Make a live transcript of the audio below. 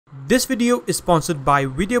This video is sponsored by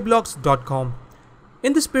videoblocks.com.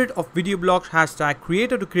 In the spirit of videoblocks hashtag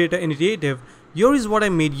creator to creator initiative, here is what I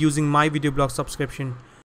made using my videoblog subscription.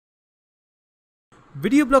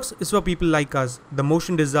 Videoblocks is for people like us, the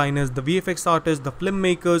motion designers, the VFX artists, the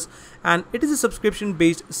filmmakers, and it is a subscription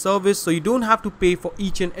based service, so you don't have to pay for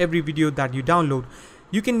each and every video that you download.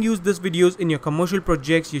 You can use these videos in your commercial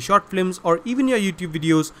projects, your short films, or even your YouTube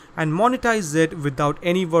videos and monetize it without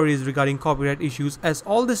any worries regarding copyright issues, as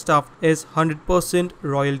all this stuff is 100%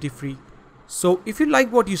 royalty free. So if you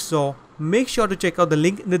like what you saw, make sure to check out the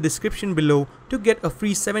link in the description below to get a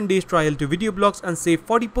free 7 days trial to Videoblocks and save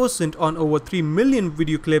 40% on over 3 million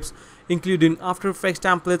video clips, including After Effects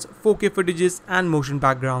templates, 4K footages and motion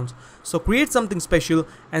backgrounds. So create something special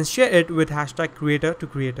and share it with hashtag creator to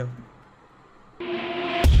creator.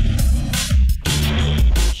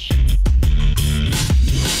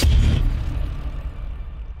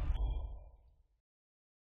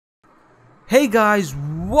 Hey guys,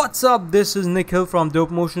 what's up? This is Nikhil from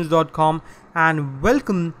dopemotions.com and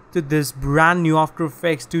welcome to this brand new After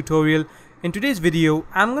Effects tutorial. In today's video,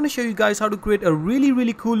 I'm going to show you guys how to create a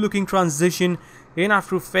really cool looking transition in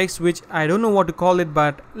After Effects, which I don't know what to call it,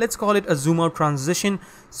 but let's call it a zoom out transition.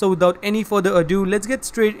 So without any further ado, let's get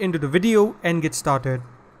straight into the video and get started.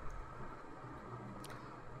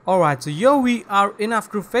 Alright, so here we are in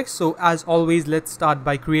After Effects. So as always, let's start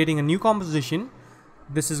by creating a new composition.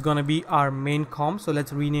 This is gonna be our main comp, so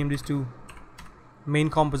let's rename this to main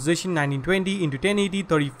composition 1920 into 1080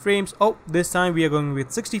 30 frames. Oh, this time we are going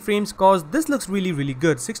with 60 frames cause this looks really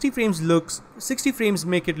good. 60 frames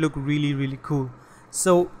make it look really cool.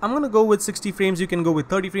 So I'm gonna go with 60 frames. You can go with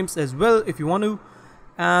 30 frames as well if you want to,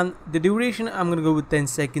 and the duration I'm gonna go with 10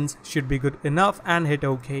 seconds should be good enough, and hit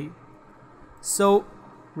OK. So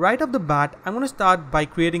right off the bat, I'm gonna start by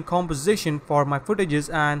creating composition for my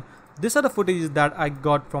footages, and these are the footages that I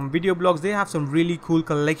got from Videoblocks. They have some really cool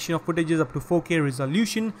collection of footages up to 4K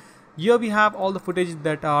resolution. Here we have all the footage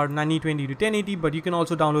that are 1920 to 1080, but you can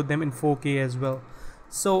also download them in 4K as well.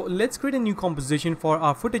 So let's create a new composition for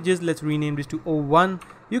our footages. Let's rename this to 01.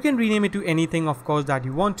 You can rename it to anything, of course, that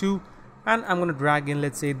you want to. And I'm going to drag in,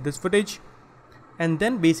 let's say, this footage. And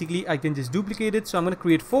then basically I can just duplicate it. So I'm going to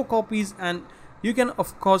create 4 copies, and you can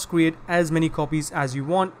of course create as many copies as you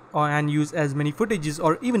want, and use as many footages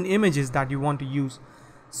or even images that you want to use.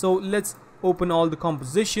 So let's open all the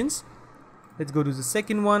compositions. Let's go to the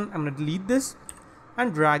second one. I'm going to delete this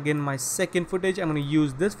and drag in my second footage. I'm going to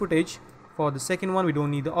use this footage for the second one. We don't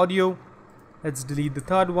need the audio. Let's delete the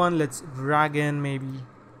third one. Let's drag in maybe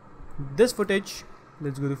this footage.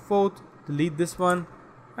 Let's go to fourth, delete this one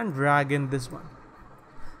and drag in this one.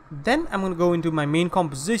 Then I'm going to go into my main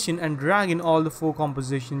composition and drag in all the 4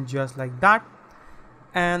 compositions just like that.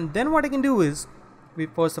 And then what I can do is,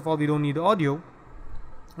 first of all, we don't need the audio.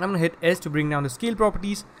 I'm going to hit S to bring down the scale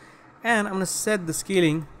properties, and I'm going to set the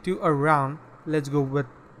scaling to around, let's go with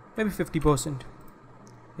maybe 50%.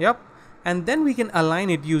 Yep. And then we can align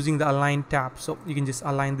it using the align tab. So you can just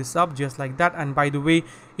align this up just like that. And by the way,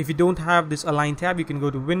 if you don't have this align tab, you can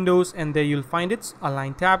go to Windows and there you'll find its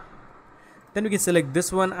align tab. Then we can select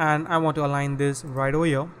this one, and I want to align this right over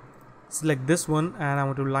here. Select this one and I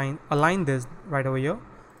want to align this right over here.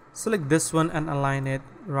 Select this one and align it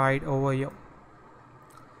right over here.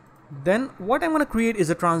 Then what I'm going to create is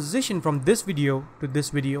a transition from this video to this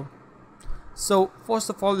video. So first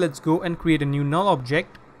of all, let's go and create a new null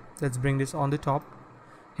object. Let's bring this on the top.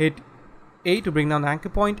 Hit A to bring down the anchor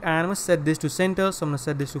point, and I'm going to set this to center. So I'm going to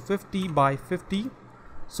set this to 50 by 50.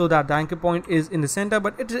 So that the anchor point is in the center,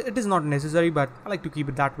 but it is not necessary, but I like to keep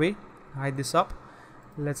it that way. Hide this up.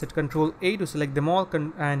 Let's hit Ctrl A to select them all,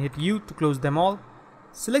 and hit U to close them all.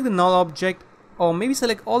 Select the null object, or maybe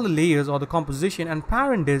select all the layers or the composition and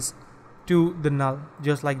parent this to the null,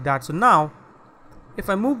 just like that. So now if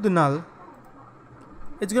I move the null,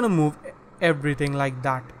 it's gonna move everything like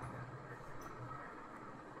that.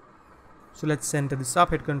 So let's center this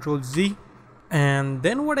up, hit Ctrl Z, and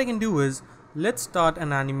then what I can do is, let's start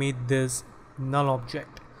and animate this null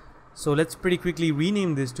object. So let's pretty quickly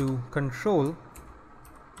rename this to controller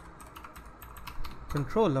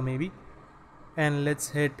maybe, and let's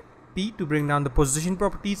hit P to bring down the position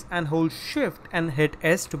properties, and hold shift and hit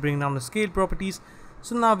S to bring down the scale properties.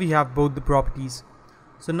 So now we have both the properties.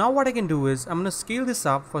 So now what I can do is, I'm going to scale this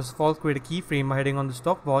up. First of all, create a keyframe by hitting on the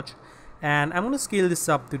stopwatch, and I'm going to scale this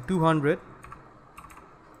up to 200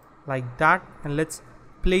 like that, and let's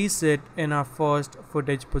place it in our first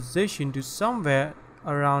footage position to somewhere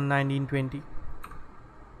around 1920,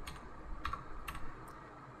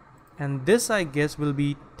 and this I guess will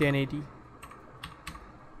be 1080.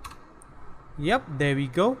 Yep, there we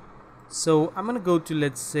go. So I'm gonna go to,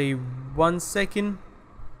 let's say, 1 second,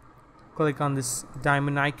 click on this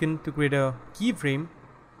diamond icon to create a keyframe,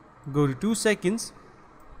 go to 2 seconds,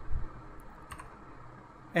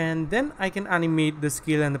 and then I can animate the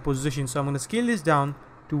scale and the position. So I'm going to scale this down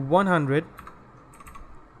to 100,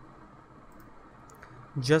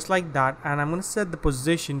 just like that, and I'm going to set the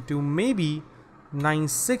position to maybe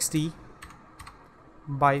 960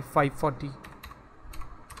 by 540.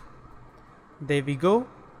 There we go.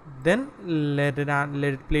 Then let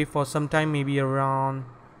it play for some time, maybe around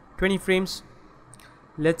 20 frames.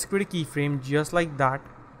 Let's create a keyframe just like that,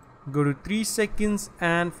 go to 3 seconds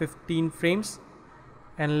and 15 frames,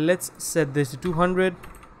 and let's set this to 200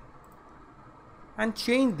 and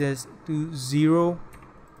change this to 0,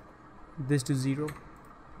 this to 0.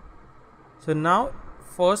 So now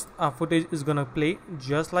first our footage is gonna play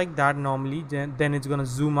just like that normally, then it's gonna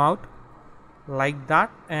zoom out like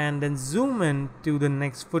that and then zoom in to the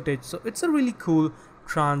next footage. So it's a really cool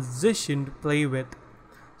transition to play with.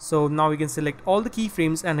 So now we can select all the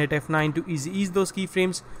keyframes and hit F9 to ease those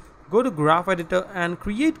keyframes. Go to graph editor and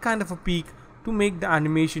create kind of a peak to make the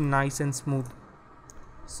animation nice and smooth.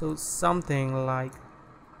 So something like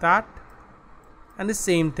that, and the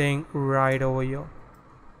same thing right over here.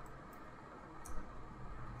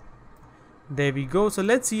 There we go. So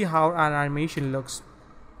let's see how our animation looks.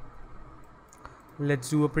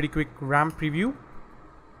 Let's do a pretty quick ramp preview.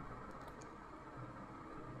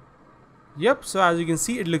 Yep, so as you can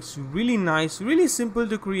see, it looks really nice, really simple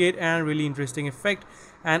to create, and really interesting effect.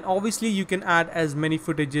 And obviously you can add as many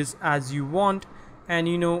footages as you want, and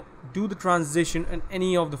do the transition in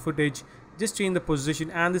any of the footage. Just change the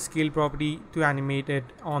position and the scale property to animate it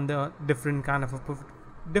on the different kind of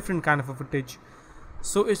a footage.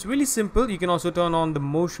 So it's really simple. You can also turn on the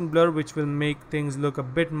motion blur, which will make things look a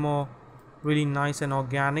bit more really nice and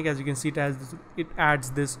organic. As you can see, it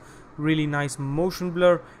adds this really nice motion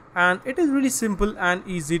blur, and it is really simple and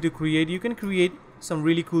easy to create. You can create some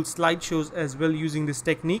really cool slideshows as well using this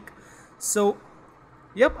technique. So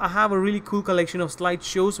yep, I have a really cool collection of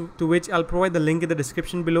slideshows to which I'll provide the link in the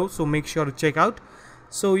description below, so make sure to check out.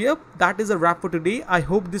 So yep, that is a wrap for today. I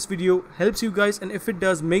hope this video helps you guys, and if it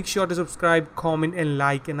does, make sure to subscribe, comment and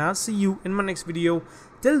like, and I'll see you in my next video.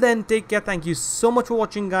 Till then, take care. Thank you so much for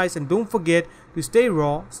watching guys, and don't forget to stay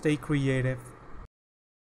raw, stay creative.